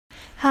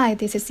Hi,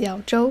 this is Yao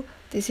Zhou.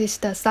 This is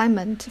the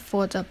assignment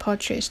for the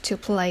portraits to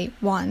play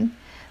 1.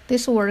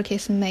 This work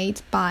is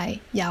made by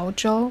Yao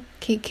Zhou,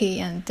 Qike,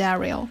 and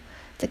Daryl.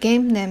 The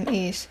game name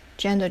is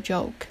Gender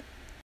Joke.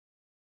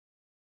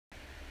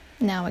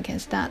 Now we can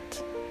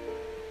start.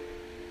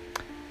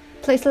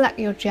 Please select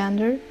your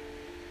gender.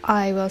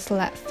 I will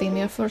select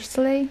female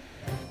firstly.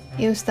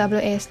 Use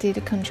WASD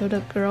to control the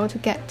girl to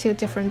get 2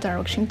 different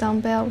direction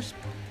dumbbells.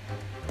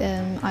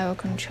 Then I will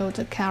control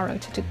the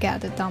character to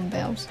get the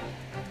dumbbells.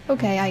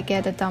 Okay, I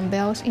get the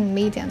dumbbells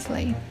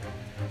immediately.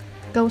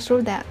 Go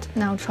through that.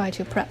 Now try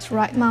to press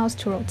right mouse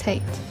to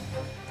rotate.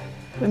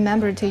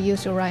 Remember to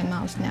use your right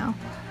mouse now.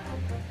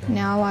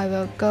 Now I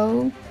will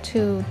go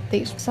to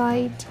this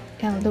side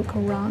and look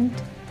around.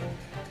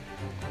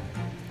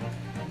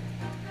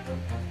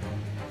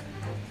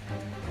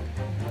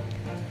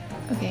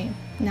 Okay,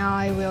 now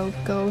I will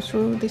go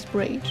through this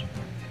bridge.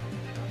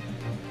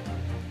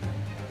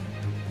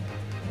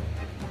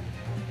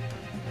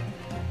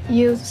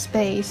 Use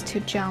space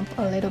to jump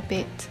a little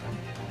bit.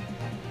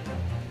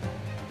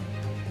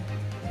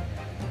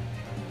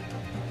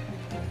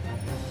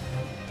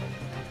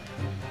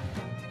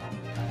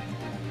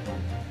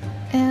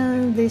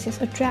 And this is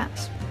a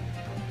dress.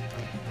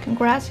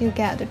 Congrats, you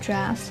get the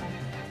dress.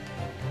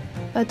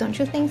 But don't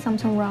you think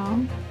something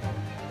wrong?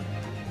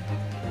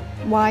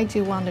 Why do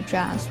you want the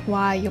dress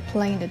while you're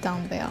playing the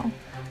dumbbell?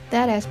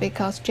 That is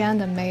because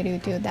gender made you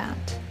do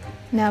that.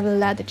 Never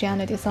let the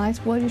gender decide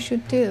what you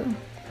should do.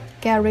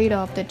 Get rid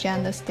of the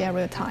gender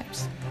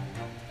stereotypes.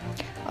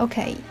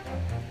 Okay.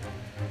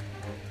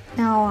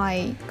 Now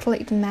I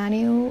click the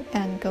menu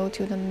and go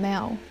to the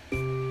male.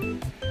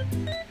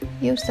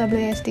 Use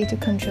WASD to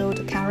control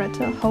the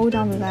character. Hold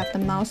down the left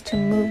mouse to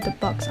move the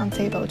box on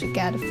table to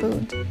get the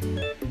food.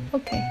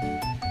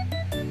 Okay.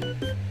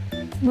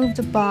 Move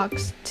the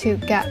box to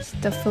get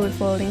the food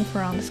falling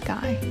from the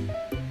sky.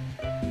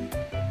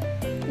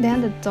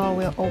 Then the door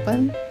will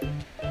open.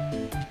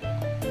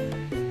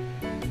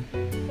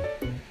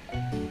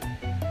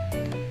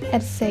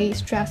 Let's say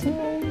dressing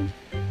room.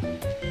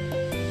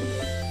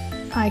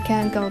 I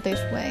can't go this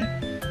way,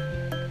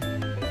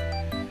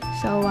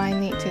 so I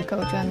need to go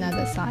to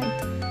another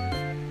side.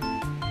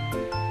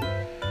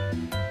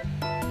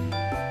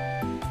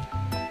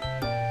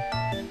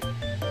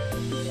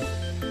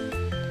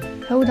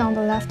 Hold on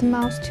the left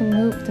mouse to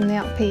move the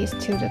nail piece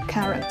to the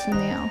character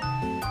nail.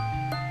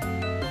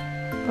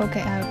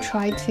 Okay, I'll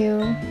try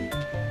to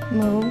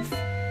move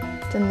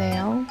the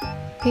nail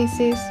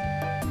pieces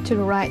to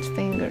the right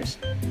fingers.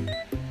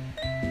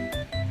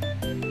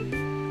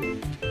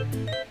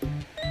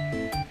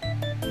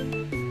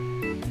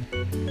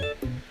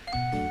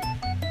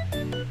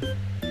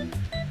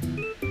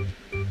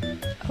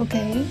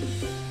 Okay,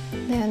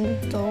 then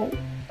the door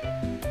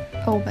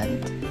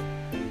opened.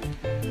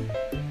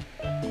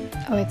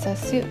 Oh, it's a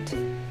suit.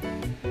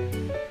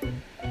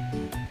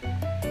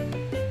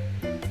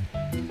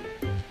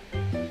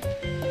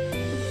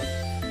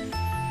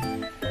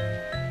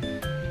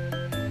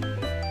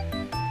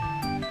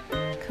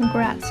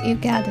 Congrats, you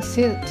get the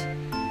suit.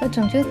 But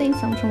don't you think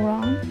something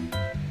wrong?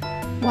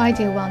 Why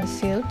do you want the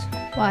suit?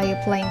 Why are you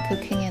playing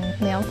cooking and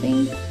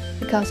nail-thing?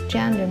 Because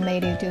gender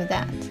made you do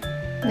that.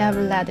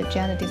 Never let the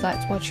gender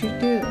decide what you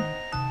do.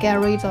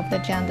 Get rid of the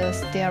gender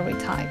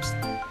stereotypes.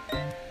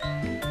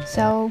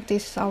 So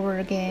this is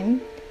our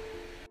game.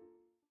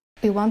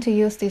 We want to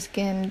use this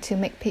game to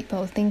make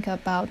people think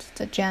about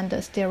the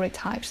gender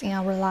stereotypes in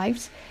our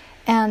lives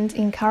and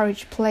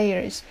encourage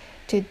players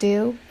to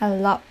do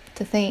and love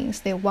the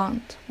things they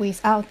want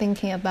without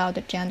thinking about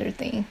the gender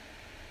thing.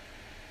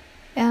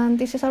 And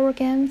this is our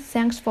game.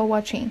 Thanks for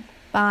watching.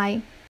 Bye.